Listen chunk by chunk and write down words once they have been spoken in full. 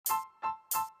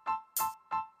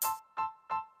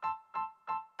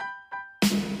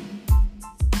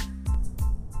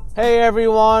Hey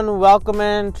everyone, welcome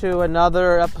in to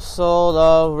another episode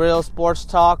of Real Sports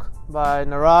Talk by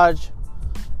Niraj.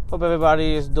 Hope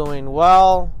everybody is doing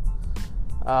well.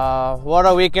 What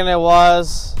a weekend it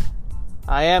was.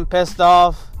 I am pissed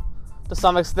off to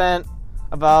some extent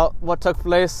about what took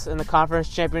place in the conference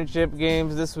championship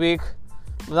games this week.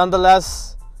 But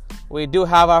nonetheless, we do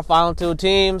have our final two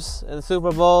teams in the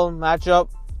Super Bowl matchup.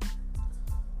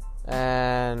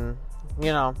 And,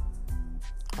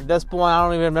 at this point, I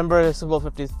don't even remember the Super Bowl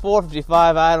 54,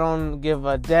 55. I don't give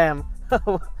a damn.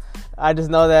 I just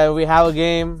know that we have a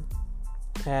game,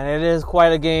 and it is quite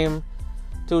a game.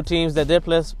 Two teams that did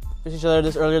play each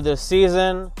other earlier this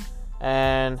season.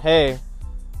 And, hey,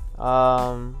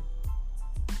 the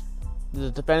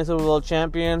defending Super Bowl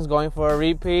champions going for a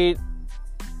repeat.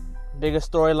 Biggest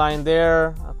storyline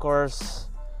there, of course,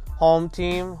 home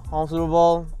Super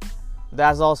Bowl.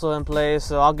 That's also in place,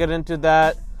 so I'll get into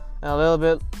that a little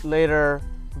bit later.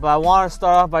 But I want to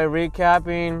start off by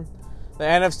recapping the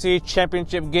NFC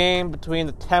Championship game between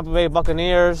the Tampa Bay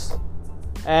Buccaneers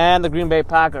and the Green Bay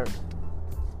Packers.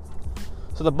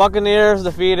 So the Buccaneers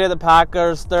defeated the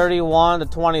Packers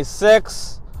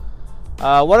 31-26.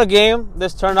 What a game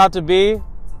this turned out to be.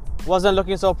 Wasn't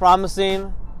looking so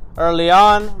promising early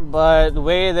on, but the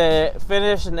way they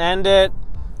finished and ended,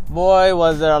 boy,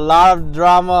 was there a lot of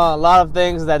drama, a lot of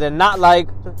things that I did not like.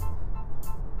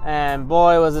 And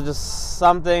boy, was it just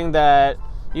something that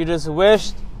you just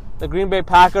wished the Green Bay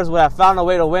Packers would have found a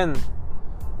way to win.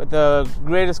 With the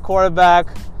greatest quarterback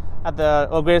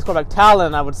greatest quarterback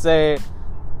talent, I would say,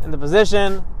 in the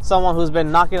position. Someone who's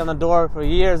been knocking on the door for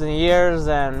years and years.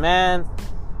 And man,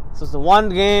 this was the one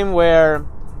game where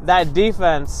that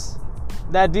defense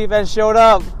showed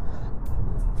up.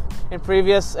 In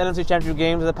previous NFC Championship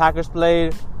games the Packers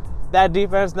played, that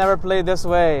defense never played this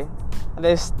way. And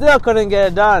they still couldn't get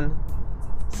it done.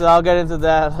 So I'll get into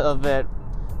that a little bit.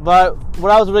 But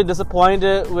what I was really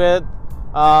disappointed with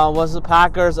was the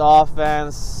Packers'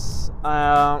 offense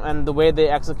and the way they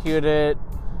executed,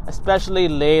 especially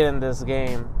late in this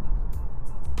game.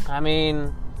 I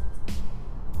mean,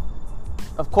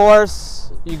 of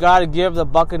course, you got to give the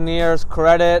Buccaneers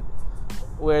credit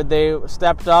where they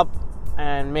stepped up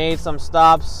and made some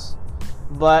stops.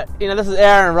 But, this is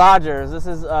Aaron Rodgers. This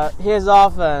is his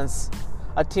offense.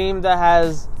 A team that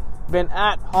has been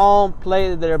at home,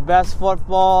 played their best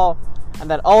football, and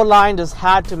that O-line just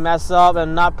had to mess up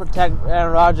and not protect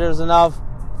Aaron Rodgers enough.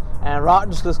 And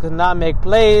Rodgers just could not make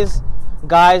plays.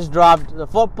 Guys dropped the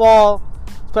football,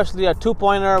 especially a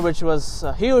two-pointer, which was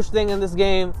a huge thing in this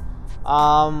game.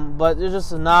 But it's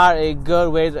just not a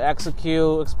good way to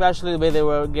execute, especially the way they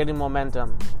were getting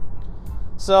momentum.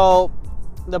 So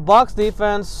the Bucs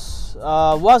defense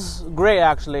was great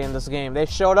actually in this game. They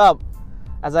showed up.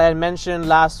 As I had mentioned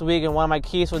last week in one of my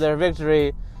keys for their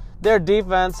victory, their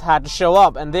defense had to show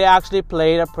up, and they actually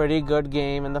played a pretty good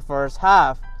game in the first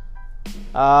half. They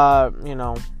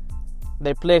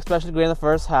played especially great in the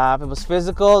first half. It was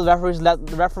physical.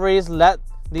 The referees let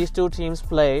these two teams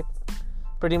play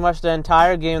pretty much the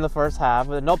entire game in the first half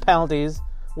with no penalties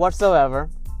whatsoever,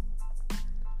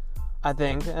 I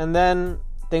think. And then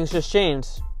things just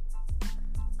changed.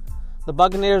 The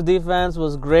Buccaneers defense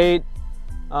was great,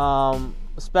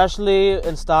 especially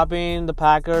in stopping the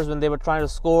Packers when they were trying to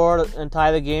score and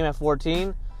tie the game at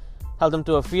 14. Held them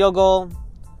to a field goal.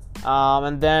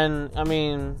 And then,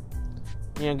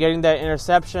 getting that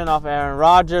interception off Aaron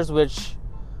Rodgers, which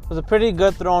was a pretty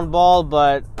good thrown ball,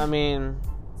 but,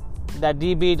 that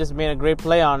DB just made a great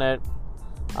play on it.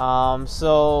 Todd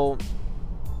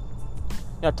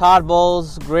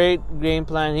Bowles, great game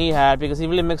plan he had because he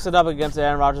really mixed it up against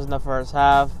Aaron Rodgers in the first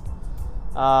half.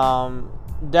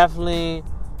 Definitely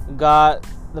got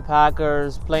the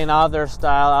Packers playing out of their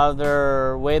style, out of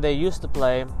their way they used to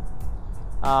play.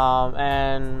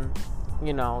 That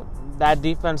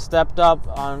defense stepped up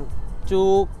on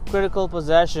two critical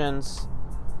possessions,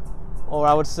 or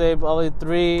I would say probably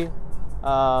two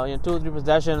or three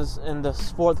possessions in the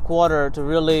fourth quarter to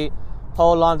really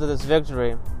hold on to this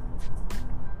victory.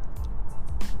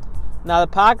 Now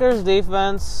the Packers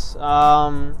defense,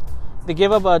 they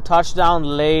gave up a touchdown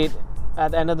late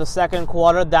at the end of the second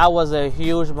quarter. That was a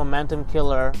huge momentum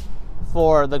killer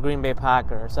for the Green Bay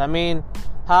Packers.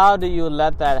 How do you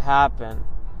let that happen?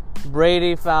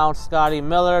 Brady found Scotty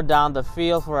Miller down the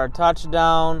field for a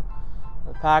touchdown.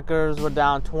 The Packers were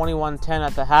down 21-10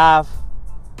 at the half.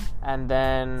 And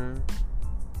then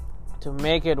to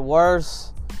make it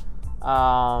worse,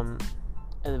 at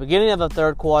the beginning of the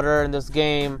third quarter in this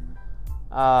game,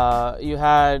 you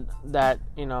had that,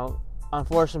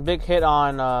 unfortunate big hit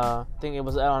on, I think it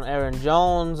was on Aaron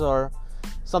Jones or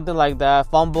something like that,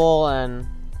 fumble, and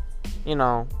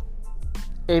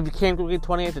it became quickly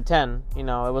 28-10. It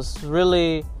was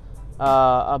really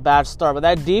a bad start. But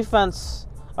that defense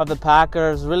of the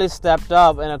Packers really stepped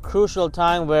up in a crucial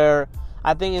time where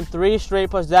I think in 3 straight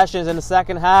possessions in the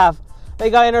second half, they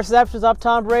got interceptions off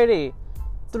Tom Brady.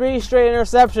 3 straight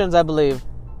interceptions, I believe.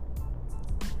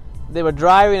 They were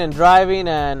driving,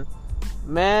 and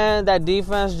man, that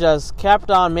defense just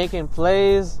kept on making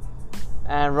plays.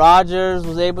 And Rodgers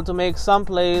was able to make some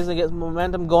plays and get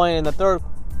momentum going in the third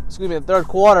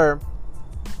quarter.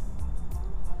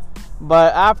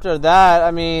 But after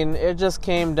that, it just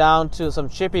came down to some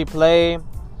chippy play,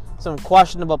 some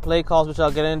questionable play calls, which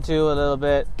I'll get into a little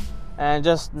bit, and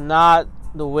just not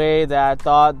the way that I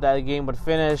thought that game would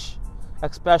finish,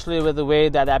 especially with the way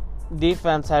that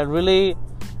defense had really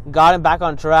gotten back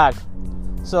on track.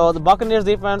 So the Buccaneers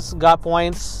defense got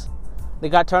points. They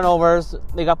got turnovers.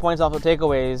 They got points off of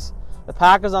takeaways. The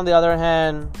Packers, on the other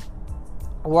hand,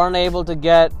 weren't able to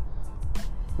get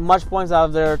much points out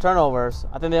of their turnovers.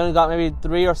 I think they only got maybe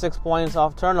 3 or 6 points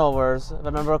off turnovers, if I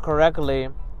remember correctly,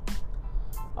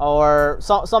 or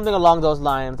something along those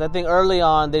lines. I think early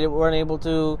on they weren't able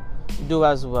to do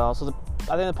as well. So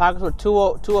I think the Packers were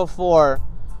 2 of 4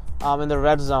 in the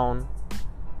red zone,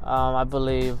 I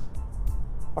believe,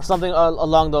 or something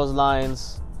along those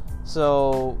lines.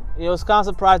 So it was kind of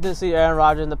surprising to see Aaron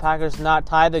Rodgers and the Packers not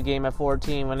tie the game at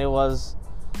 14 when it was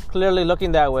clearly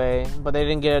looking that way, but they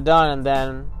didn't get it done, and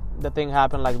then the thing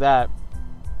happened like that.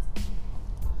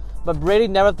 But Brady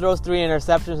never throws 3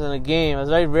 interceptions in a game. It's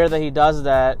very rare that he does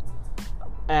that.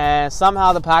 And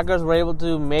somehow the Packers were able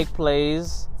to make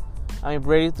plays.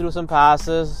 Brady threw some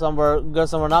passes. Some were good,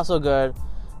 some were not so good.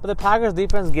 But the Packers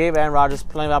defense gave Aaron Rodgers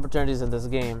plenty of opportunities in this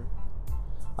game.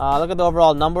 Look at the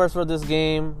overall numbers for this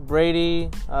game. Brady,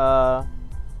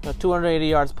 280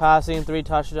 yards passing, 3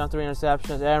 touchdowns, 3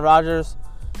 interceptions. Aaron Rodgers,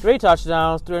 3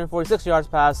 touchdowns, 346 yards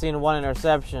passing, 1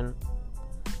 interception.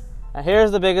 And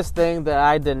here's the biggest thing that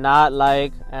I did not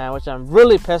like, and which I'm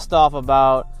really pissed off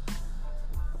about.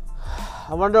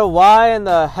 I wonder why in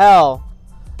the hell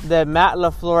did Matt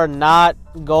LaFleur not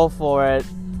go for it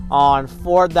on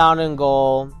 4th down and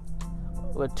goal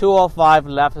with 2:05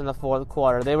 left in the fourth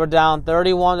quarter. They were down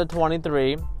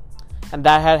 31-23, and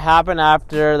that had happened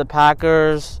after the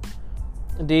Packers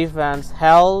defense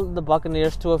held the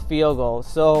Buccaneers to a field goal.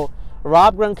 So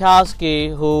Rob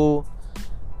Gronkowski, who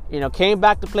came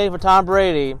back to play for Tom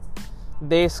Brady,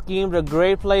 they schemed a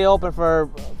great play open for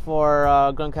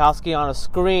Gronkowski on a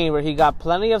screen where he got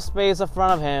plenty of space in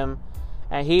front of him,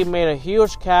 and he made a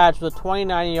huge catch with a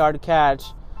 29-yard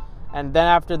catch. And then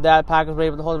after that, Packers were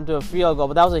able to hold him to a field goal.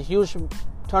 But that was a huge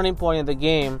turning point in the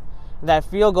game. And that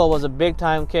field goal was a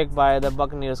big-time kick by the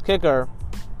Buccaneers kicker.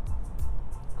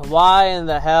 Why in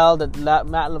the hell did Matt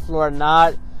LaFleur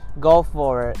not go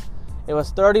for it? It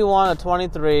was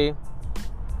 31-23.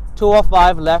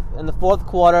 2:05 left in the fourth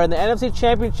quarter. In the NFC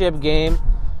Championship game,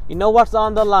 you know what's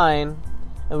on the line.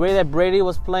 The way that Brady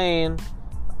was playing,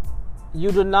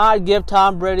 you do not give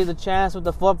Tom Brady the chance with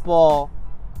the football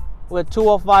with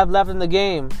 2:05 left in the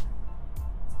game.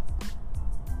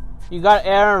 You got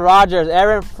Aaron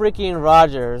freaking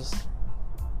Rodgers.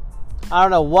 I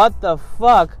don't know what the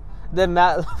fuck did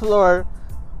Matt LaFleur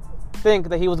think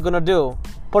that he was going to do.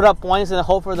 Put up points and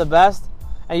hope for the best?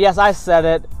 And yes, I said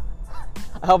it.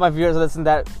 I hope my viewers listen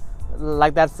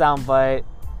like that soundbite.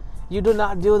 You do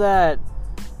not do that.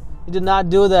 You did not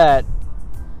do that.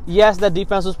 Yes, the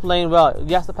defense was playing well.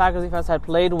 Yes, the Packers defense had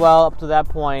played well up to that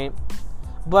point.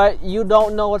 But you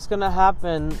don't know what's going to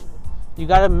happen. You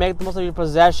got to make the most of your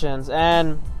possessions.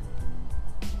 And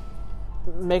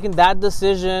making that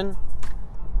decision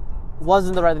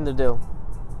wasn't the right thing to do.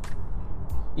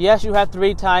 Yes, you had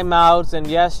 3 timeouts. And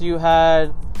yes, you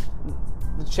had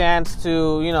the chance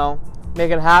to, make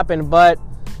it happen. But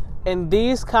in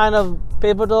these kind of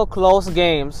pivotal close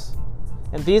games,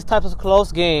 in these types of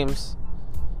close games,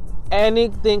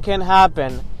 anything can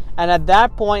happen. And at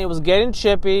that point, it was getting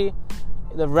chippy.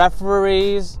 The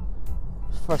referees,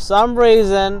 for some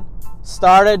reason,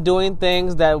 started doing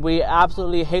things that we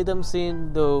absolutely hate them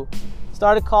seeing do.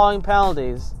 Started calling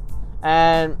penalties.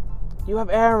 And you have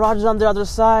Aaron Rodgers on the other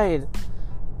side.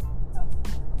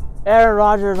 Aaron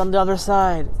Rodgers on the other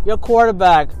side. Your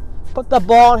quarterback. Put the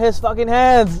ball in his fucking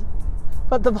hands.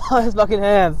 Put the ball in his fucking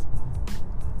hands.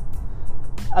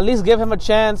 At least give him a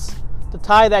chance to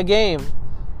tie that game.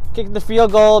 Kick the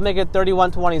field goal, make it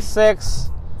 31-26.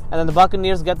 And then the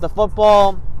Buccaneers get the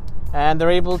football, and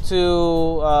they're able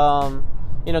to,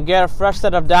 get a fresh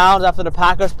set of downs after the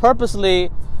Packers purposely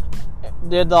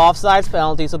did the offsides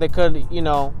penalty so they could,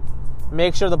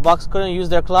 make sure the Bucs couldn't use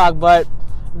their clock. But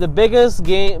the biggest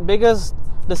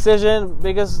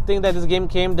biggest thing that this game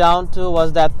came down to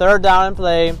was that third down and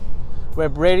play where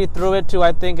Brady threw it to,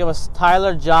 I think it was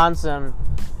Tyler Johnson.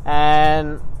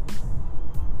 And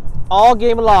all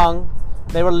game long,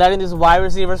 they were letting these wide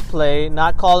receivers play,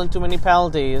 not calling too many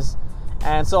penalties.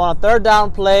 And so on a third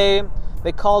down play,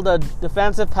 they called a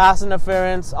defensive pass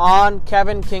interference on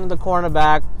Kevin King, the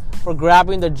cornerback, for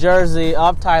grabbing the jersey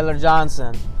of Tyler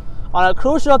Johnson. On a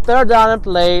crucial third down and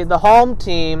play, the home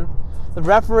team, the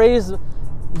referees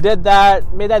made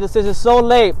that decision so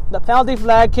late. The penalty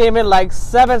flag came in like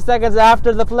 7 seconds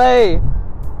after the play.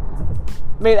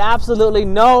 Made absolutely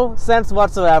no sense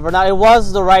whatsoever. Now, it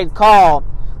was the right call,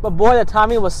 but boy, the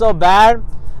timing was so bad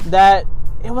that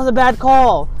it was a bad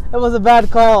call. It was a bad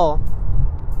call.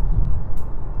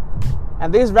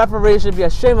 And these referees should be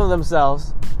ashamed of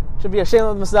themselves. Should be ashamed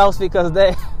of themselves because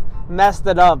they messed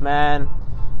it up, man.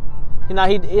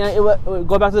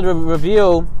 Go back to the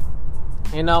review.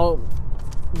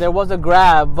 There was a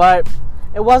grab, but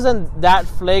it wasn't that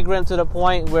flagrant to the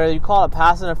point where you call a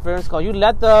pass interference call. You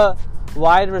let the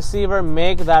wide receiver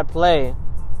make that play.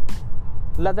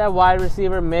 Let that wide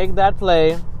receiver make that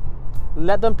play.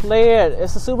 Let them play it.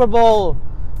 It's the Super Bowl.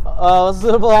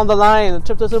 Super Bowl on the line. The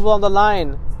trip to the Super Bowl on the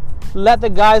line. Let the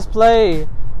guys play.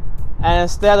 And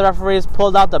instead, the referees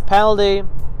pulled out the penalty.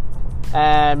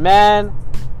 And man,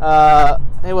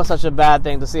 it was such a bad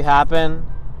thing to see happen.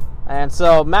 And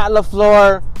so, Matt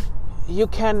LaFleur, you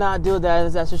cannot do that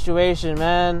in that situation,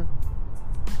 man.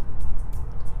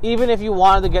 Even if you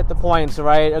wanted to get the points,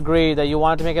 right? Agreed that you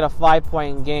wanted to make it a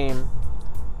 5-point game.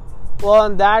 Well,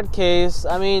 in that case,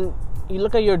 I mean, you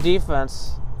look at your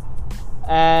defense,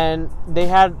 and they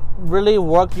had really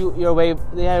worked your way.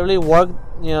 They had really worked,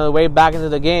 the way back into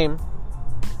the game.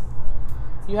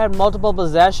 You had multiple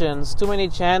possessions, too many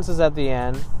chances at the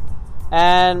end.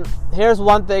 And here's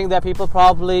one thing that people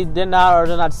probably did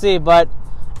not see, but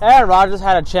Aaron Rodgers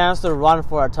had a chance to run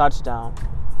for a touchdown.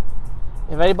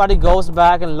 If anybody goes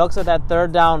back and looks at that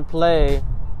third down play,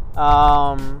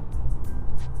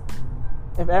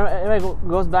 if anybody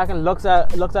goes back and looks at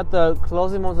the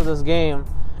closing moments of this game,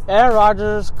 Aaron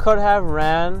Rodgers could have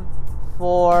ran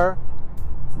for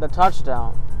the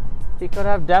touchdown. He could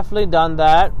have definitely done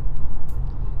that.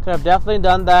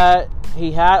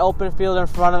 He had open field in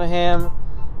front of him.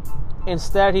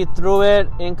 Instead, he threw it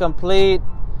incomplete,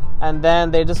 and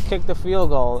then they just kicked the field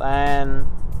goal. And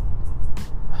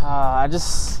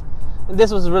this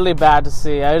was really bad to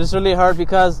see. I just really hurt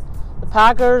because the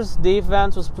Packers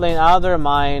defense was playing out of their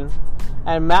mind,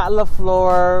 and Matt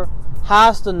LaFleur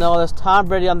has to know there's Tom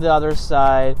Brady on the other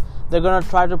side. They're going to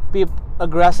try to be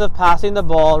aggressive passing the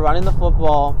ball, running the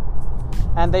football,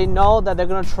 and they know that they're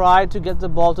going to try to get the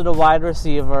ball to the wide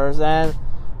receivers. And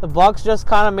the Bucs just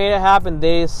kind of made it happen.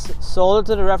 They sold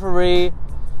it to the referee,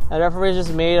 and the referee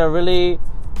just made a really,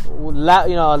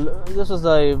 this was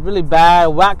a really bad,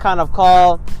 whack kind of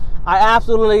call. I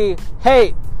absolutely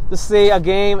hate to see a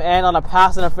game end on a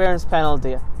pass interference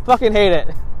penalty. Fucking hate it.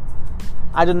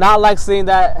 I do not like seeing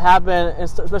that happen,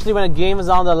 especially when a game is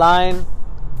on the line.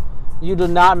 You do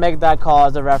not make that call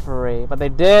as a referee, but they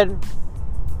did,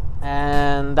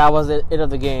 and that was it of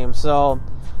the game. So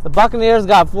the Buccaneers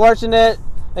got fortunate,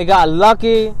 they got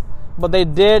lucky, but they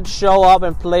did show up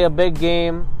and play a big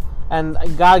game, and I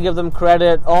gotta give them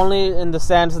credit only in the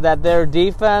sense that their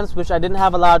defense, which I didn't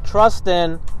have a lot of trust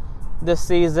in this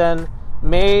season,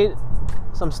 made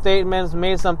some statements,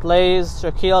 made some plays.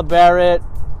 Shaquille Barrett,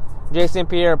 Jason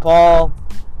Pierre-Paul,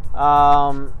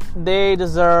 they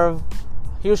deserve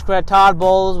huge credit. Todd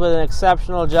Bowles with an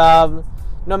exceptional job.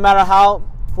 No matter how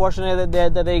fortunate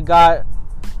that they got,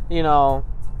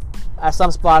 at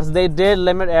some spots, they did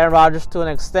limit Aaron Rodgers to an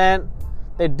extent.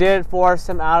 They did force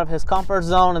him out of his comfort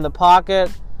zone in the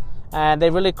pocket, and they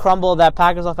really crumbled that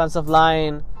Packers offensive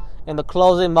line in the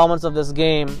closing moments of this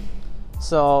game.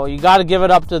 So you got to give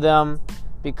it up to them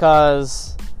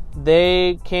because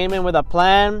they came in with a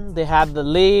plan. They had the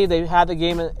lead. They had the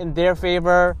game in their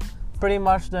favor pretty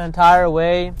much the entire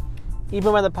way.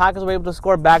 Even when the Packers were able to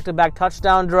score back-to-back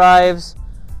touchdown drives,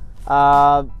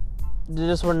 they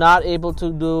just were not able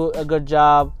to do a good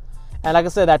job. And like I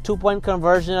said, that 2-point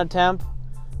conversion attempt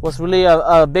was really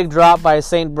a big drop by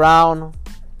St. Brown.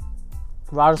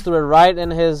 Rodgers threw it right in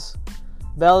his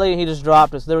belly, and he just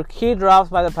dropped it. So there were key drops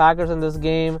by the Packers in this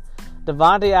game.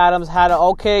 Davante Adams had an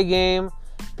okay game,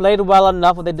 played well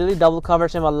enough, but they did double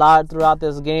coverage him a lot throughout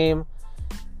this game.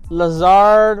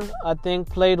 Lazard, I think,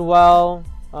 played well,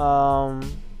 or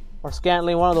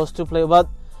Scantling, one of those two played. But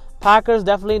Packers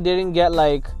definitely didn't get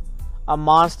like a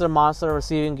monster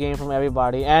receiving game from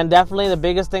everybody. And definitely the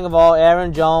biggest thing of all,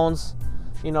 Aaron Jones,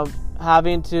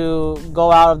 having to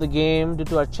go out of the game due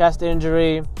to a chest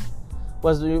injury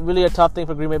was really a tough thing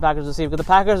for Green Bay Packers to see, because the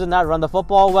Packers did not run the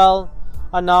football well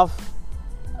enough.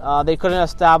 They couldn't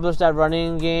establish that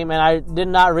running game, and I did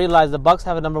not realize the Bucs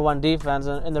have a number one defense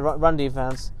in the run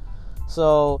defense.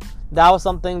 So that was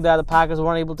something that the Packers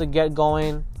weren't able to get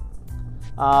going.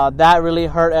 That really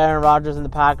hurt Aaron Rodgers and the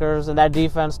Packers, and that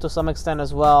defense to some extent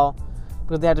as well,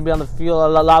 because they had to be on the field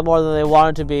a lot more than they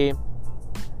wanted to be.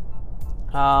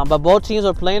 But both teams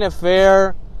were playing it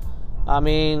fair. I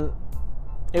mean,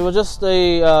 it was just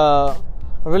a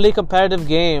really competitive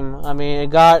game. I mean, it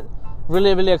got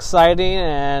really, really exciting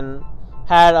and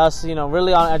had us,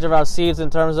 really on the edge of our seats in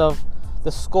terms of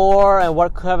the score and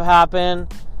what could have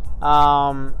happened.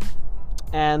 And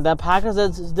the Packers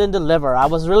didn't deliver. I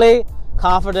was really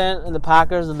confident in the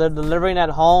Packers delivering at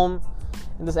home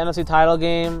in this NFC title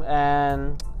game,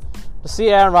 and to see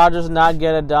Aaron Rodgers not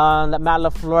get it done, that Matt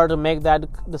LaFleur to make that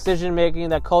decision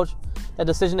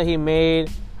that he made,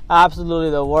 absolutely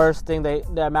the worst thing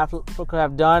that Matt LaFleur could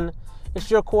have done. It's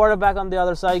your quarterback on the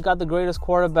other side. You got the greatest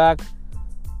quarterback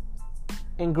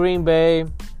in Green Bay,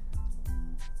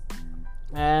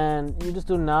 and you just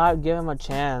do not give him a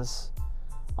chance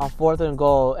on 4th and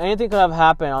goal. Anything could have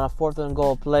happened on a 4th and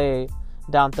goal play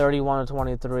down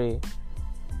 31-23.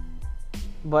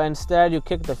 But instead, you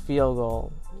kick the field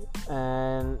goal.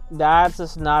 And that's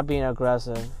just not being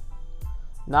aggressive.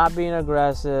 Not being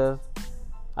aggressive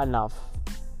enough.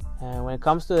 And when it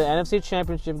comes to the NFC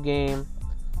Championship game,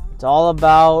 it's all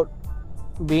about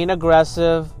being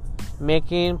aggressive,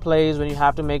 making plays when you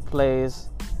have to make plays.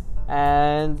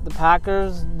 And the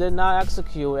Packers did not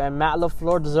execute. And Matt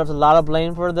LaFleur deserves a lot of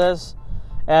blame for this.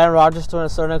 Aaron Rodgers to a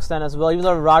certain extent as well. Even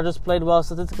though Rodgers played well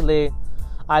statistically,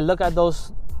 I look at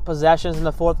those possessions in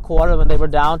the fourth quarter when they were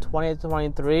down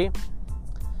 28-23.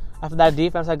 After that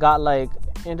defense had got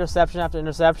interception after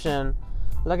interception.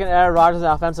 Looking at Aaron Rodgers'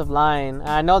 offensive line, and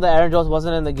I know that Aaron Jones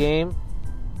wasn't in the game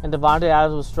and Davante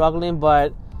Adams was struggling,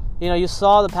 but you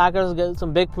saw the Packers get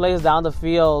some big plays down the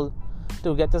field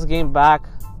to get this game back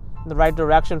in the right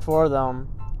direction for them.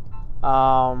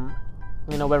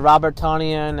 With Robert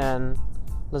Tonyan and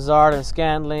Lazard and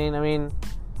Scantling, I mean,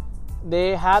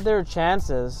 they had their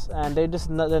chances and they just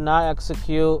did not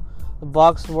execute. The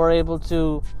Bucs were able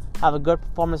to have a good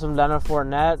performance from Leonard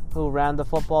Fournette, who ran the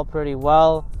football pretty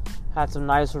well, had some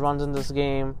nice runs in this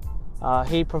game.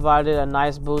 He provided a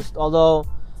nice boost, although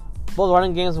both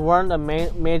running games weren't a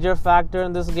major factor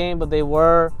in this game, but they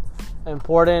were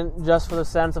important just for the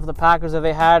sense of the Packers. If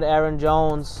they had Aaron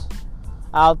Jones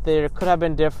out there, it could have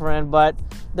been different. But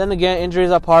then again,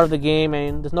 injuries are part of the game,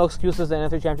 and there's no excuses in the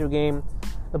NFC Championship game.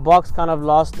 The Bucs kind of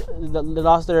lost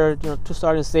their two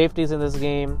starting safeties in this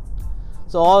game.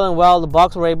 So all in well, the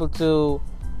Bucs were able to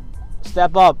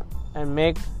step up and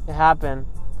make it happen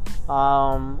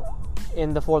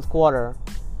in the fourth quarter.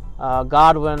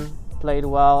 Godwin played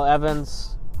well.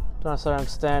 Evans, to a certain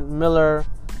extent. Miller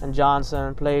and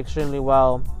Johnson played extremely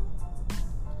well.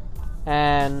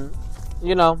 And,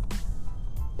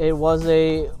 it was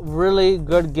a really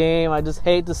good game. I just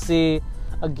hate to see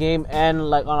a game end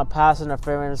on a pass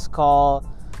interference call.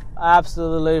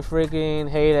 Absolutely freaking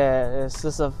hate it. It's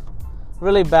just a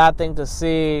really bad thing to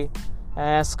see.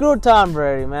 And screw Tom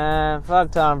Brady, man.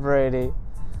 Fuck Tom Brady.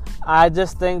 I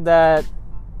just think that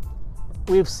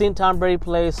we've seen Tom Brady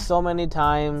play so many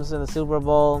times in the Super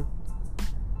Bowl.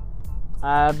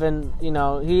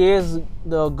 He is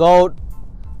the GOAT,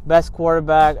 best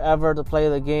quarterback ever to play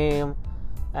the game.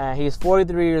 And he's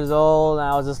 43 years old, and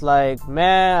I was just like,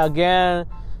 man, again,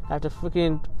 I have to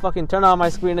fucking turn on my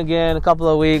screen again in a couple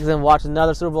of weeks and watch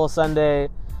another Super Bowl Sunday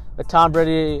with Tom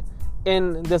Brady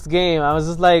in this game. I was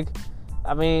just like,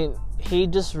 he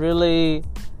just really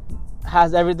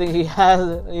has everything. He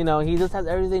just has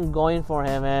everything going for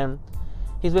him, and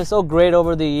he's been so great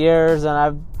over the years, and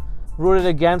I've rooted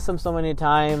against him so many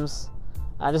times.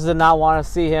 I just did not want to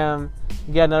see him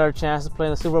get another chance to play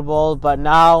in the Super Bowl, but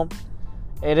now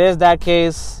it is that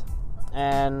case,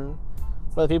 and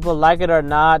whether people like it or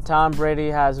not, Tom Brady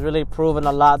has really proven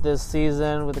a lot this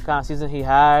season with the kind of season he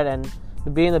had, and to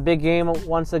be in the big game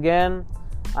once again.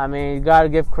 You got to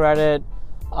give credit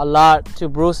a lot to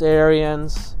Bruce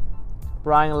Arians,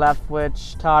 Brian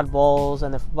Leftwich, Todd Bowles,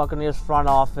 and the Buccaneers front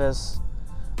office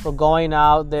for going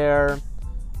out there,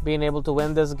 being able to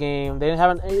win this game. They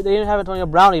didn't have Antonio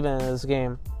Brown even in this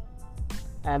game,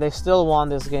 and they still won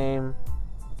this game.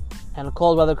 And a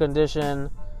cold weather condition,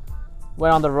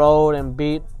 went on the road and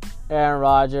beat Aaron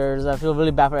Rodgers. I feel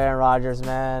really bad for Aaron Rodgers,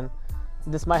 man.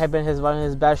 This might have been one of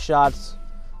his best shots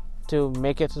to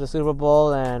make it to the Super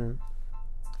Bowl, and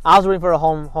I was rooting for a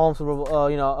home Super Bowl,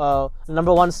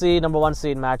 number one seed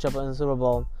matchup in the Super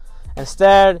Bowl.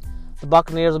 Instead, the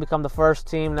Buccaneers will become the first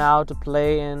team now to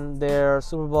play in their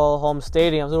Super Bowl home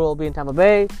stadium. Super Bowl will be in Tampa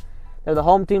Bay. They're the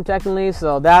home team technically,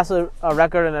 so that's a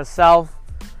record in itself.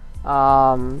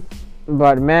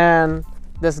 But man,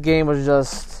 this game was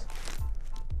just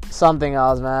something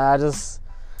else, man. I just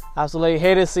absolutely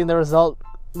hated seeing the result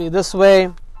be this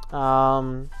way.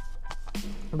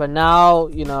 But now,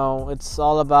 it's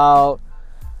all about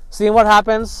seeing what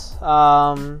happens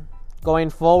going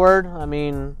forward. I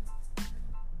mean,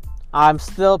 I'm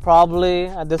still probably,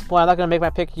 at this point, I'm not going to make my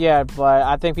pick yet, but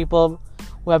I think people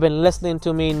who have been listening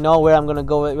to me know where I'm going to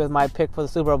go with my pick for the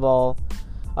Super Bowl.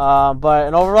 But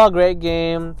an overall great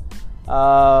game.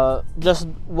 Just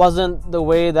wasn't the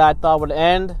way that I thought would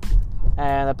end.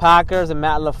 And the Packers and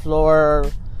Matt LaFleur,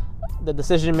 the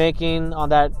decision making on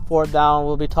that fourth down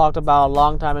will be talked about a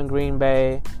long time in Green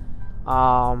Bay.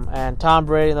 And Tom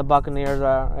Brady and the Buccaneers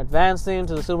are advancing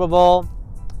to the Super Bowl.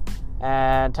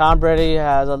 And Tom Brady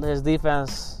has his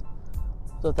defense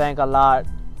to thank a lot,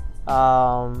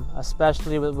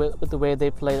 especially with the way they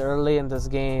played early in this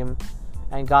game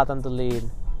and got them the lead.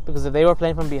 Because if they were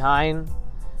playing from behind,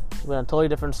 it would be a totally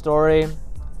different story.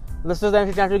 This is the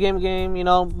NFC Championship game.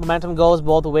 Momentum goes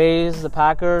both ways. The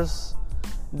Packers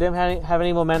didn't have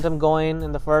any momentum going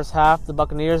in the first half. The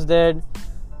Buccaneers did.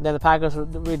 Then the Packers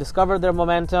rediscovered their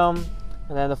momentum.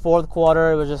 And then the fourth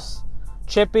quarter, it was just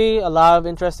chippy. A lot of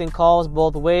interesting calls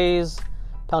both ways.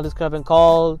 Penalties could have been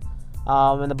called.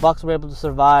 And the Bucs were able to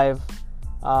survive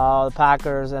the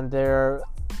Packers and their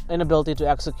inability to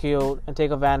execute and take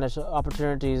advantage of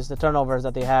opportunities, the turnovers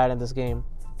that they had in this game.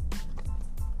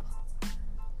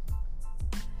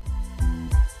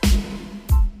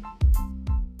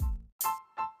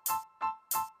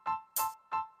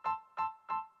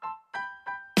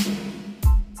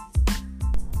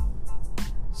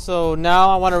 So now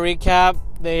I want to recap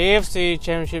the AFC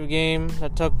Championship game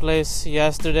that took place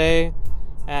yesterday,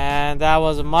 and that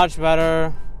was a much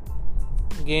better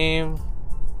game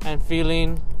and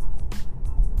feeling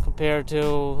compared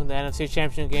to the NFC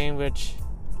Championship game, which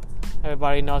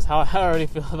everybody knows how I already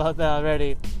feel about that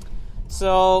already.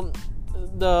 So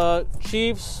the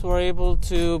Chiefs were able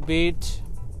to beat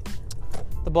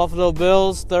the Buffalo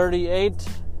Bills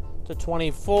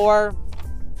 38-24.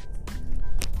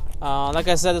 Like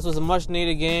I said, this was a much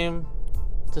needed game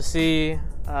to see,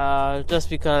 just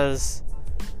because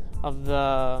of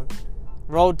the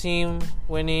road team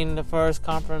winning the first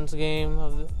conference game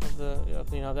of the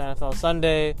NFL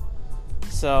Sunday.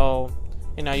 So,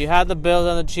 you had the Bills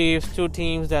and the Chiefs, two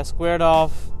teams that squared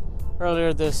off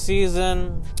earlier this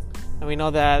season, and we know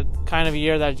that kind of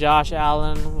year that Josh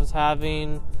Allen was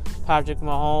having, Patrick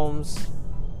Mahomes.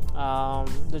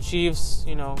 The Chiefs,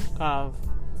 kind of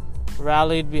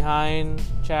rallied behind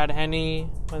Chad Henne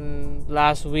when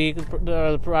last week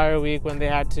or the prior week when they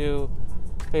had to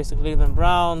face the Cleveland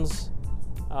Browns.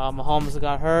 Mahomes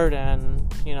got hurt,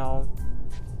 and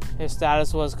his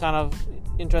status was kind of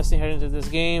interesting heading into this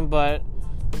game, but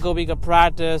a good week of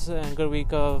practice and a good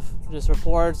week of just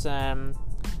reports, and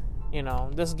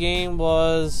this game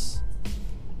was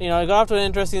it got off to an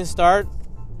interesting start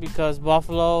because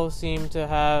Buffalo seemed to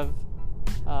have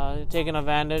taken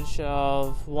advantage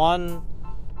of one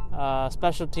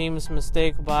special teams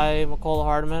mistake by Mecole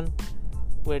Hardman,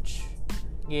 which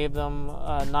gave them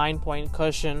a 9-point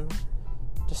cushion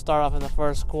to start off in the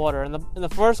first quarter. In the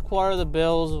first quarter, the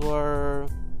Bills were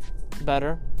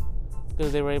better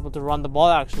because they were able to run the ball.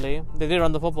 Actually, they did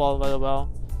run the football very well,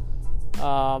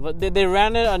 but they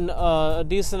ran it a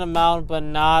decent amount, but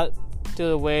not to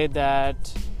the way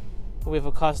that we've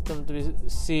accustomed to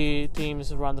see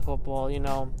teams run the football.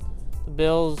 The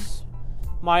Bills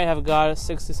might have got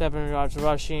 67 yards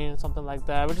rushing, something like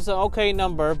that, which is an okay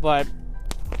number, but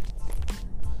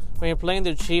when you're playing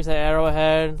the Chiefs at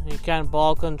Arrowhead, you can't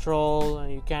ball control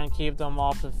and you can't keep them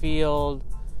off the field,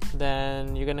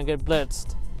 then you're going to get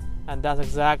blitzed. And that's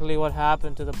exactly what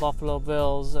happened to the Buffalo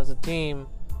Bills as a team.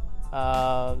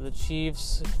 The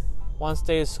Chiefs, once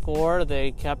they scored, they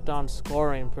kept on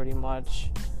scoring pretty much.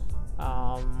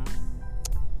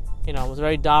 It was a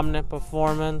very dominant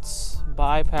performance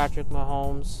by Patrick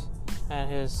Mahomes and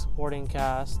his supporting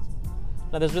cast.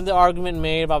 Now, there's been the argument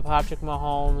made about Patrick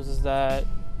Mahomes is that,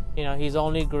 he's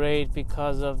only great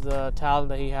because of the talent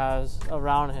that he has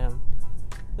around him.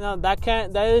 Now,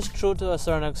 that is true to a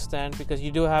certain extent because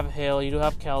you do have Hill, you do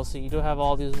have Kelsey, you do have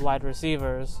all these wide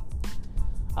receivers.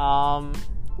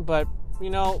 But,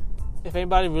 if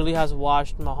anybody really has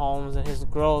watched Mahomes and his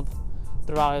growth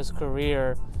throughout his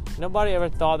career, nobody ever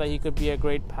thought that he could be a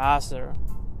great passer,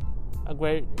 a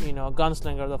great,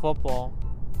 gunslinger of the football.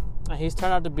 And he's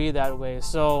turned out to be that way.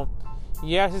 So,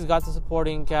 yes, he's got the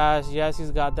supporting cast. Yes,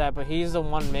 he's got that. But he's the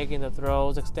one making the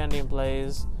throws, extending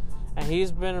plays. And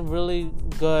he's been really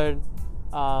good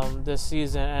this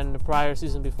season and the prior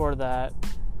season before that.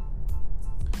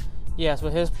 Yes,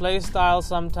 with his play style,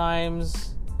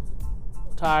 sometimes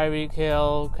Tyreek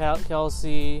Hill,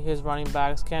 Kelsey, his running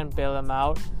backs can bail him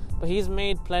out. But he's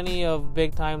made plenty of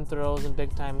big-time throws in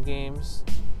big-time games.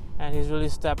 And he's really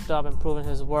stepped up and proven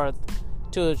his worth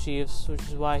to the Chiefs, which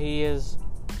is why he is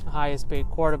the highest paid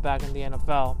quarterback in the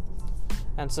NFL.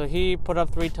 And so he put up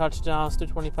 3 touchdowns,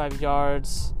 225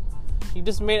 yards. He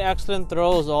just made excellent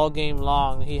throws all game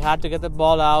long. He had to get the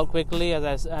ball out quickly,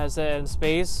 as I said, in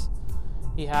space.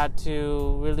 He had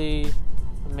to really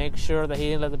make sure that he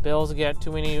didn't let the Bills get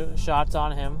too many shots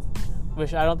on him,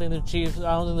 which I don't think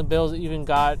the Bills even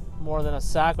got more than a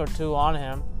sack or 2 on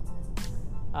him.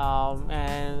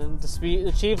 And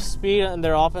the Chiefs' speed and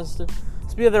their offense,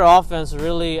 speed of their offense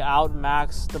really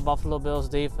outmaxed the Buffalo Bills'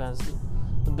 defense.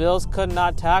 The Bills could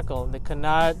not tackle. They could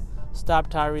not stop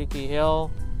Tyreek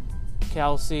Hill,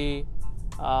 Kelsey.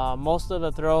 Most of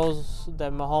the throws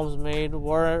that Mahomes made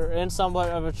were in somewhat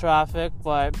of a traffic,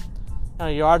 but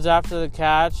yards after the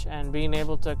catch and being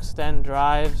able to extend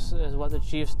drives is what the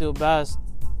Chiefs do best.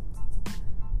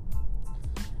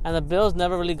 And the Bills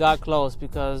never really got close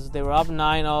because they were up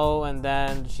 9-0, and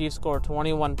then the Chiefs scored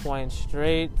 21 points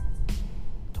straight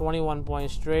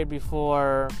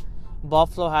before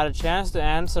Buffalo had a chance to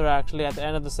answer actually at the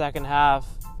end of the second half.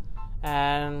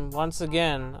 And once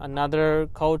again, another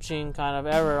coaching kind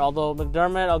of error. Although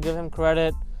McDermott, I'll give him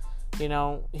credit.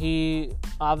 He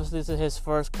obviously, this is his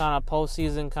first kind of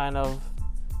postseason kind of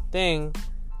thing.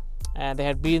 And they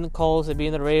had beaten the Colts, they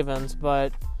beaten the Ravens,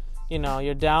 but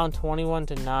you're down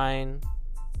 21-9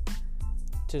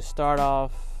 to start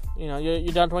off.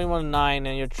 You're down 21-9,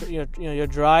 and you're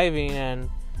driving, and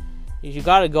you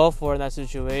got to go for it in that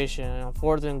situation.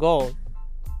 4th and goal,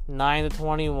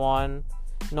 9-21.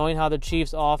 Knowing how the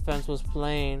Chiefs' offense was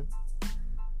playing,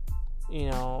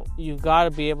 you've got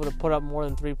to be able to put up more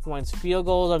than 3 points. Field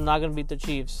goals are not going to beat the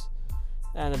Chiefs,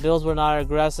 and the Bills were not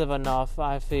aggressive enough,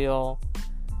 I feel,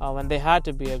 when they had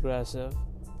to be aggressive.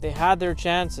 They had their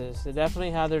chances. They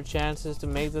definitely had their chances to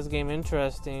make this game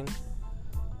interesting,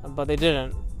 but they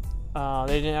didn't.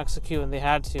 They didn't execute, and they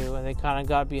had to, and they kind of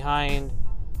got behind,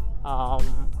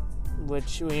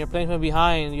 which when you're playing from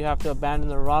behind, you have to abandon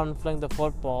the run, fling the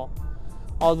football.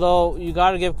 Although you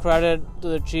got to give credit to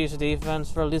the Chiefs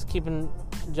defense for at least keeping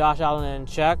Josh Allen in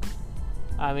check.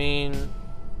 I mean,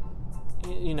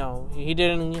 he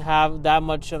didn't have that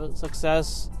much of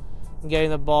success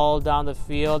getting the ball down the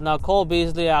field. Now, Cole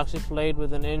Beasley actually played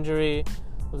with an injury,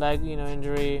 leg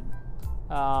injury.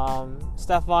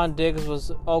 Stephon Diggs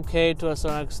was okay to a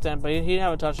certain extent, but he didn't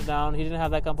have a touchdown. He didn't have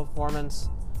that kind of performance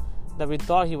that we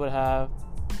thought he would have.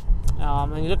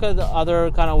 And you look at the other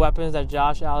kind of weapons that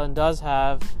Josh Allen does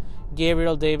have.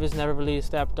 Gabriel Davis never really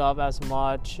stepped up as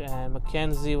much, and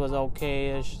McKenzie was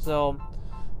okay-ish. So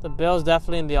the Bills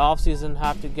definitely in the offseason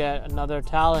have to get another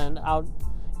talent out,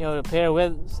 to pair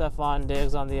with Stephon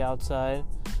Diggs on the outside,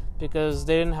 because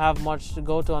they didn't have much to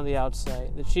go to on the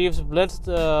outside. The Chiefs blitzed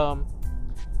the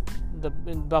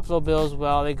Buffalo Bills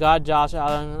well. They got Josh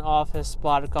Allen off his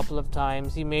spot a couple of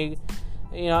times. He made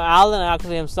Allen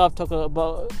actually himself took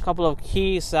a couple of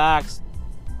key sacks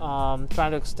trying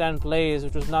to extend plays,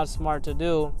 which was not smart to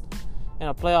do in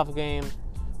a playoff game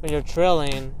when you're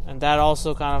trailing, and that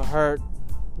also kind of hurt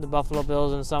the Buffalo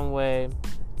Bills in some way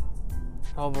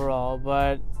overall.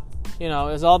 But,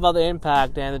 it's all about the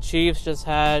impact, and the Chiefs just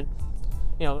had,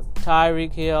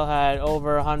 Tyreek Hill had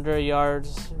over 100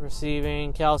 yards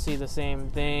receiving, Kelsey the same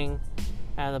thing,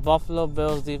 and the Buffalo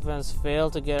Bills defense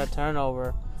failed to get a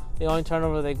turnover. The only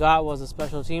turnover they got was a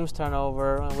special teams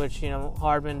turnover, in which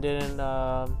Hardman didn't,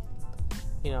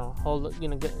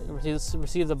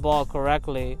 receive the ball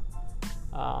correctly.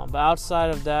 But outside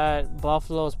of that,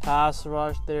 Buffalo's pass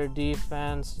rush, their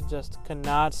defense just could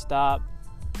not stop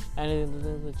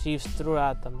anything the Chiefs threw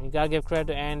at them. You gotta give credit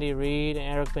to Andy Reid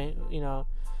and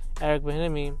Eric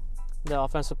Bieniemy, the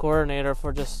offensive coordinator,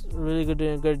 for just really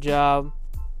doing a good job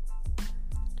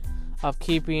of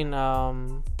keeping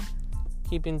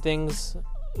things,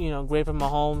 great for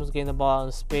Mahomes, getting the ball out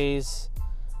in space,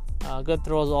 good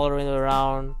throws all the way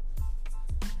around.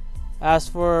 As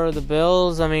for the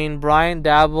Bills, Brian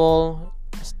Daboll,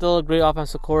 still a great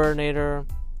offensive coordinator.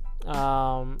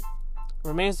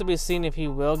 Remains to be seen if he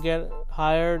will get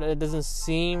hired. It doesn't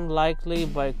seem likely,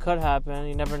 but it could happen.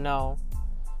 You never know.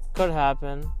 Could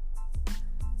happen.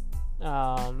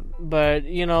 But,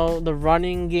 the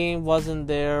running game wasn't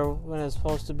there when it's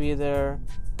supposed to be there.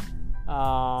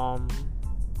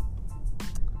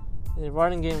 The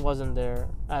running game wasn't there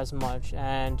as much,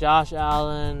 and Josh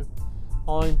Allen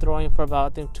only throwing for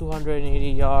about, I think, 280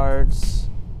 yards.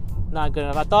 Not good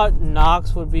enough. I thought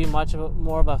Knox would be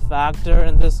more of a factor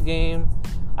in this game.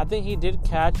 I think he did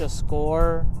catch a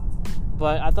score,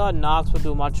 but I thought Knox would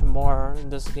do much more in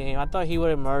this game. I thought he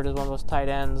would emerge as one of those tight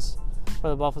ends for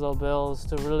the Buffalo Bills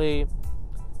to really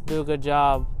do a good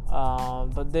job.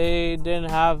 But they didn't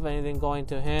have anything going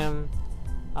to him,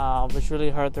 which really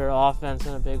hurt their offense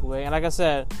in a big way. And like I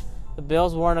said, the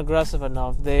Bills weren't aggressive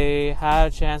enough. They had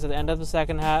a chance at the end of the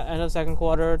second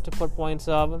quarter to put points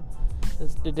up.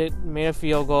 They made a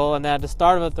field goal, and then at the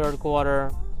start of the third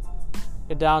quarter,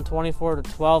 get down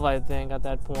 24-12, I think, at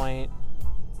that point.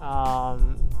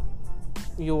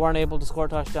 You weren't able to score a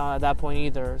touchdown at that point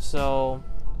either. So,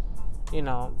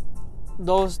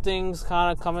 those things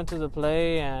kind of come into the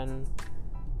play, and,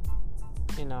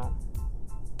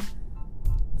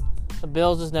 the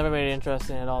Bills just never made it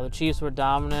interesting at all. The Chiefs were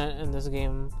dominant in this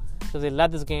game because they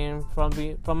led this game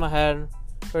from ahead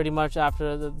pretty much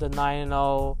after the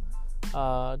 9-0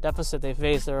 deficit they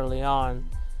faced early on.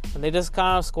 And they just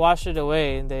kind of squashed it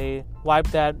away. They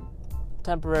wiped that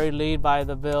temporary lead by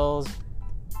the Bills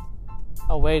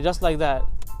away just like that.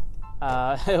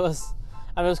 It was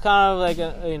kind of like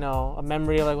a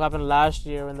memory of like what happened last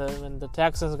year when the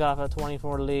Texans got off a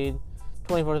 24-0 lead,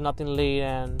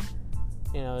 and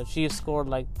the Chiefs scored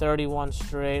like 31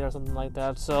 straight or something like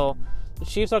that. So the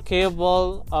Chiefs are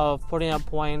capable of putting up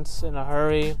points in a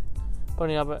hurry,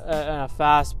 putting up in a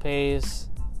fast pace.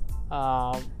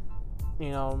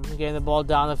 Getting the ball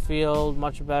down the field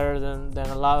much better than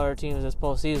a lot of other teams this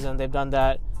postseason. They've done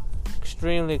that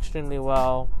extremely, extremely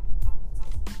well.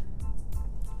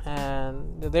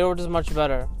 And they were just much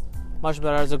better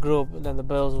as a group than the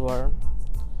Bills were.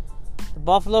 The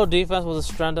Buffalo defense was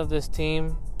the strength of this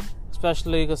team,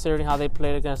 especially considering how they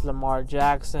played against Lamar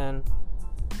Jackson.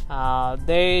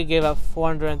 They gave up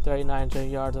 439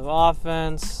 yards of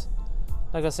offense.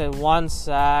 Like I said, 1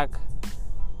 sack.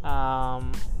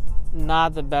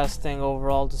 Not the best thing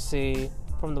overall to see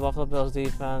from the Buffalo Bills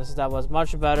defense. That was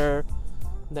much better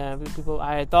than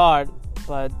I thought.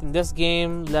 But in this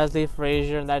game, Leslie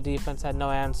Frazier and that defense had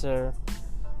no answer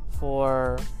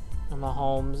for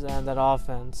Mahomes and that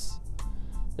offense.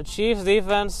 The Chiefs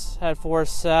defense had 4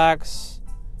 sacks.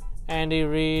 Andy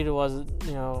Reid was,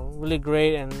 really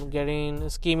great in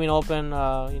scheming open,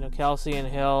 Kelsey and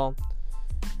Hill.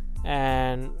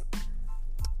 And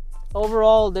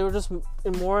overall, they were just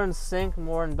more in sync,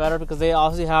 more and better because they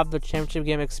obviously have the championship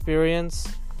game experience.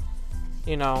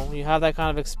 You have that kind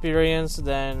of experience,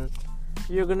 then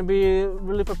you're going to be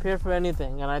really prepared for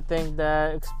anything. And I think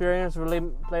that experience really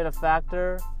played a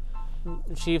factor.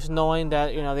 The Chiefs knowing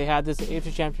that, they had this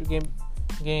AFC championship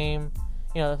game,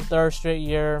 the third straight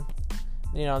year.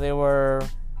 They were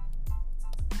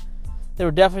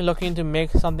definitely looking to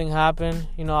make something happen,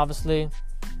 obviously,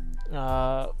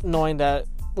 knowing that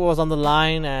what was on the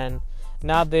line, and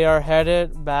now they are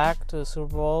headed back to the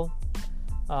Super Bowl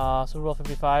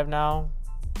 55 now,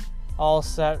 all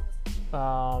set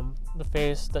to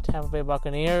face the Tampa Bay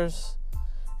Buccaneers,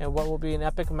 and what will be an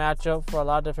epic matchup for a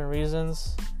lot of different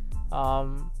reasons.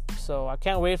 So I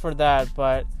can't wait for that.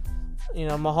 But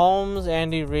Mahomes,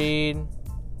 Andy Reid,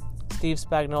 Steve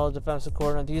Spagnuolo, defensive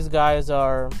coordinator, these guys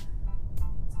are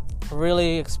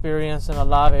really experienced in a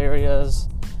lot of areas.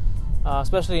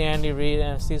 Especially Andy Reid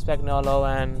and Steve Spagnuolo.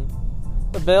 And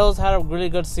the Bills had a really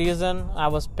good season. I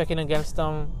was picking against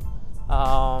them,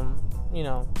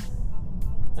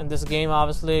 in this game,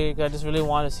 obviously. I just really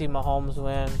want to see Mahomes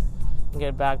win and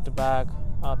get back-to-back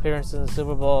appearances in the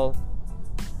Super Bowl.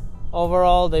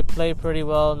 Overall, they played pretty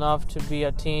well enough to be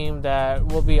a team that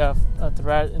will be a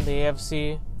threat in the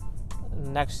AFC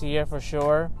next year for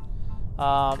sure.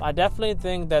 I definitely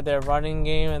think that their running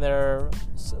game and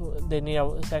they need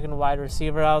a second wide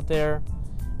receiver out there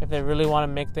if they really want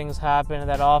to make things happen in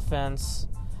that offense.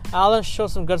 Allen showed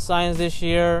some good signs this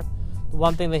year. The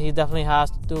one thing that he definitely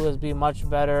has to do is be much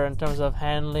better in terms of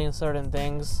handling certain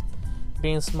things,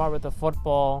 being smart with the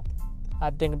football.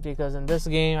 I think because in this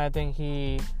game, I think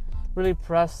he really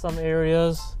pressed some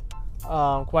areas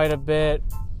quite a bit.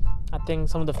 I think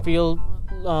some of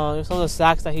the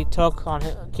sacks that he took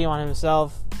came on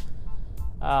himself.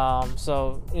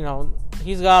 So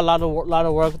he's got a lot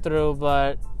of work through,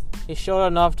 but he showed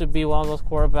enough to be one of those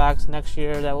quarterbacks next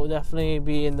year that will definitely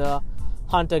be in the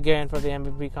hunt again for the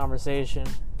MVP conversation.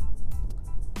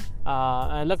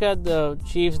 And look at the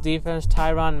Chiefs defense: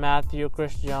 Tyrann Mathieu,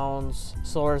 Chris Jones,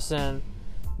 Sorensen.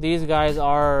 These guys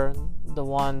are the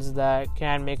ones that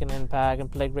can make an impact and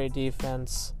play great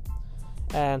defense.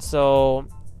 And so,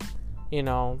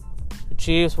 The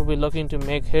Chiefs will be looking to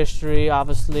make history,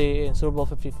 obviously, in Super Bowl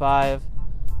 55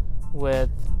 with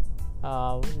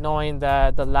knowing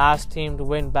that the last team to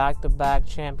win back-to-back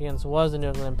champions was the New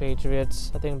England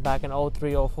Patriots, I think back in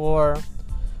 03-04 or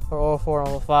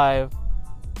 04-05.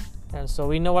 And so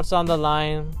we know what's on the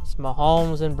line. It's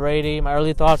Mahomes and Brady. My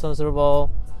early thoughts on the Super Bowl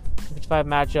 55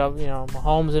 matchup,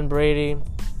 Mahomes and Brady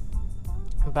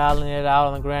battling it out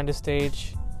on the grandest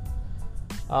stage.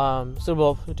 Super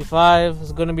Bowl 55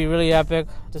 is going to be really epic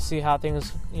to see how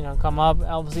things, come up.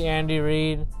 Obviously, Andy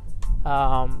Reid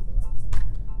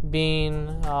being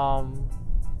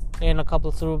in a couple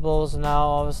of Super Bowls now,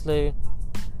 obviously,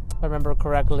 if I remember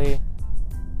correctly.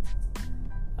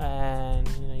 And,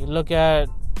 you look at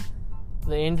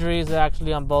the injuries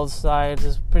actually on both sides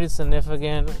is pretty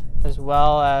significant, as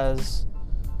well as,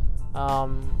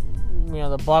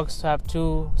 the Bucs have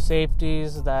two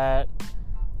safeties that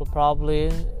will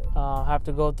probably have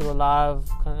to go through a lot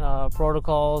of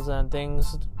protocols and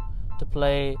things to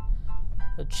play.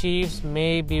 The Chiefs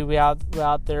may be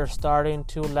without their starting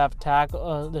two left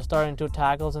tackle. They're starting two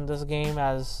tackles in this game,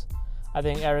 as I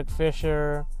think Eric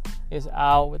Fisher is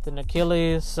out with an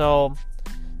Achilles. So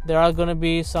there are going to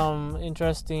be some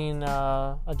interesting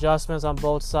adjustments on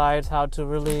both sides, how to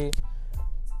really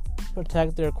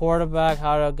protect their quarterback,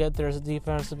 how to get their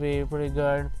defense to be pretty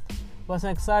good. But it's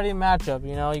an exciting matchup.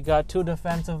 You got two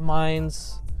defensive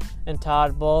minds in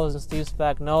Todd Bowles and Steve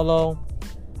Spagnuolo,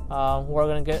 who are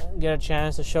going to get a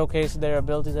chance to showcase their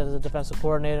abilities as a defensive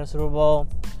coordinator in the Super Bowl.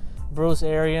 Bruce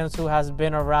Arians, who has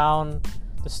been around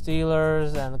the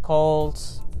Steelers and the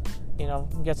Colts,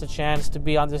 gets a chance to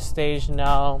be on this stage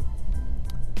now.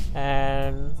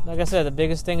 And like I said, the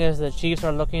biggest thing is the Chiefs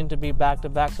are looking to be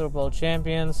back-to-back Super Bowl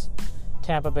champions.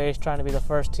 Tampa Bay is trying to be the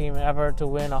first team ever to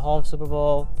win a home Super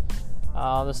Bowl.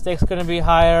 The stakes couldn't be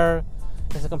higher.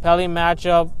 It's a compelling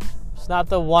matchup. It's not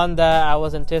the one that I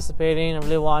was anticipating. I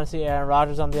really want to see Aaron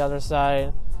Rodgers on the other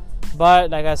side.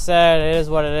 But like I said, it is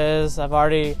what it is. I've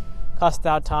already cussed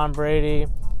out Tom Brady,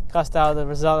 cussed out the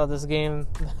result of this game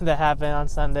that happened on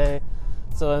Sunday.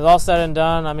 So it's all said and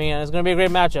done. It's going to be a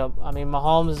great matchup.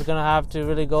 Mahomes is going to have to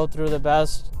really go through the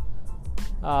best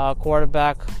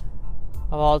quarterback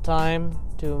of all time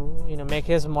to, make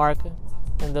his mark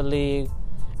in the league.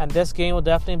 And this game will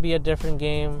definitely be a different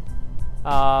game,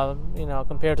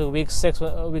 compared to week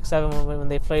 7 when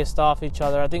they faced off each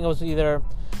other. I think it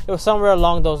was somewhere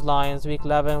along those lines. Week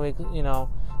 11,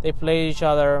 they played each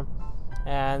other,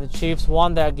 and the Chiefs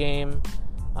won that game.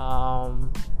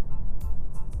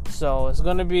 So it's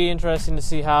going to be interesting to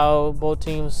see how both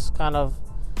teams kind of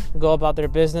go about their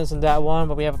business in that one.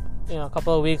 But we have a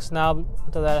couple of weeks now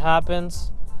until that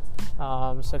happens.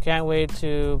 So can't wait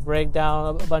to break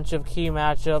down a bunch of key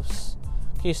matchups,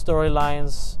 key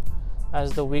storylines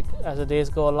as the days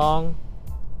go along.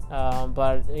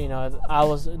 But I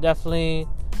was definitely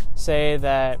say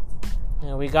that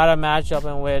we got a matchup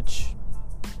in which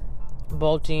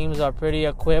both teams are pretty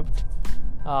equipped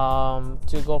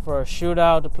to go for a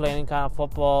shootout, to play any kind of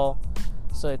football.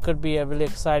 So it could be a really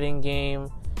exciting game.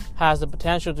 Has the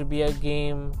potential to be a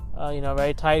game, a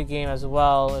very tight game as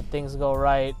well if things go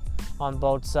right on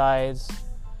both sides.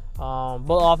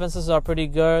 Both offenses are pretty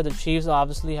good. The Chiefs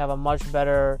obviously have a much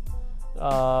better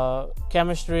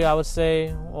chemistry, I would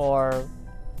say, or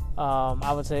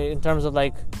I would say in terms of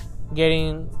like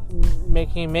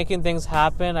making things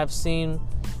happen. I've seen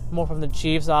more from the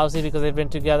Chiefs, obviously, because they've been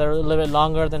together a little bit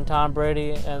longer than Tom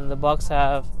Brady and the Bucs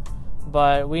have.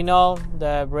 But we know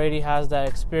that Brady has that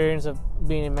experience of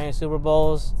being in many Super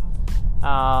Bowls.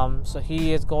 So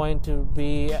he is going to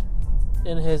be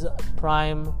in his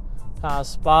prime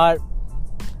spot.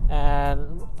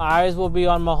 And eyes will be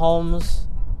on Mahomes,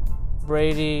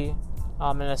 Brady,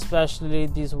 and especially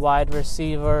these wide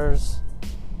receivers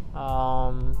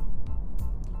who,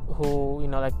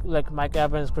 like Mike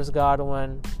Evans, Chris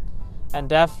Godwin. And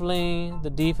definitely the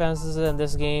defenses in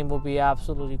this game will be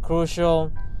absolutely crucial.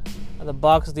 The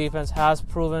Bucs defense has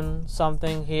proven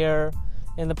something here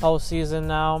in the postseason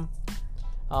now.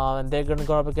 And they're going to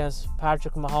go up against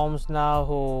Patrick Mahomes now,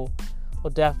 who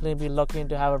will definitely be looking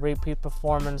to have a repeat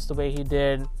performance the way he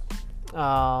did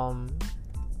earlier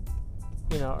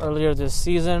this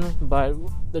season. But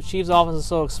the Chiefs offense is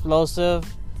so explosive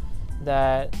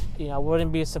that I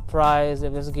wouldn't be surprised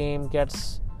if this game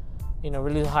gets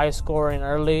really high scoring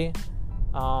early.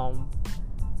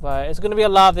 But it's going to be a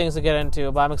lot of things to get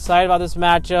into. But I'm excited about this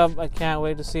matchup. I can't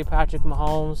wait to see Patrick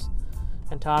Mahomes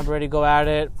and Tom Brady go at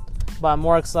it. But I'm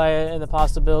more excited in the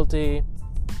possibility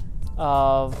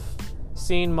of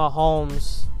seeing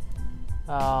Mahomes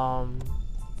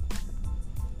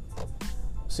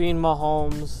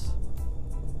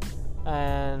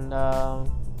and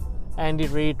Andy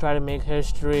Reid try to make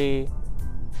history,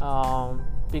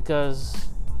 because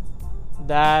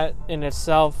that in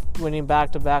itself, winning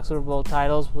back-to-back Super Bowl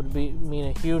titles would mean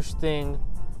a huge thing.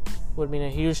 Would mean a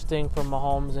huge thing for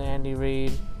Mahomes and Andy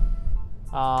Reid.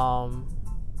 And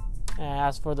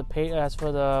as for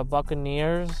the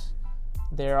Buccaneers,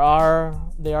 they are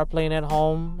playing at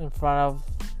home in front of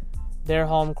their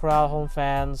home crowd, home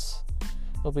fans.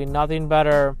 It'll be nothing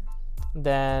better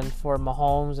than for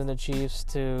Mahomes and the Chiefs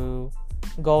to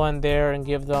go in there and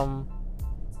give them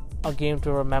a game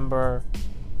to remember.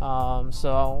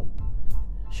 So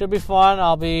should be fun.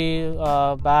 I'll be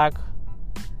back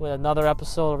with another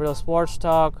episode of Real Sports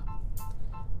Talk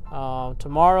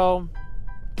tomorrow,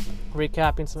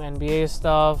 recapping some NBA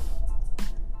stuff,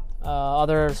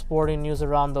 other sporting news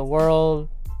around the world,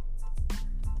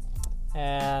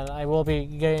 and I will be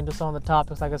getting into some of the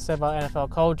topics, like I said, about NFL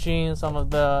coaching, some of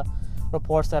the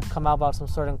reports that have come out about some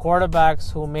certain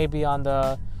quarterbacks who may be on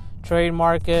the trade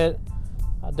market.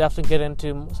 I'll definitely get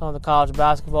into some of the college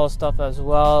basketball stuff as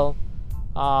well,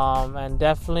 and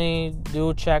definitely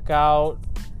do check out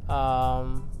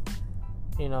my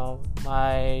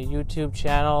YouTube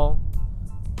channel,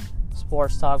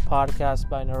 Sports Talk Podcast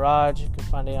by Niraj. You can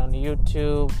find it on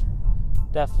YouTube.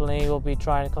 Definitely will be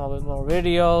trying to come up with more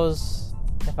videos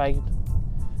if I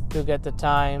do get the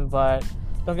time, but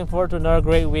looking forward to another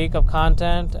great week of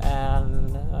content,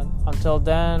 and until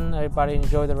then, everybody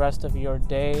enjoy the rest of your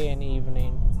day and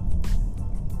evening.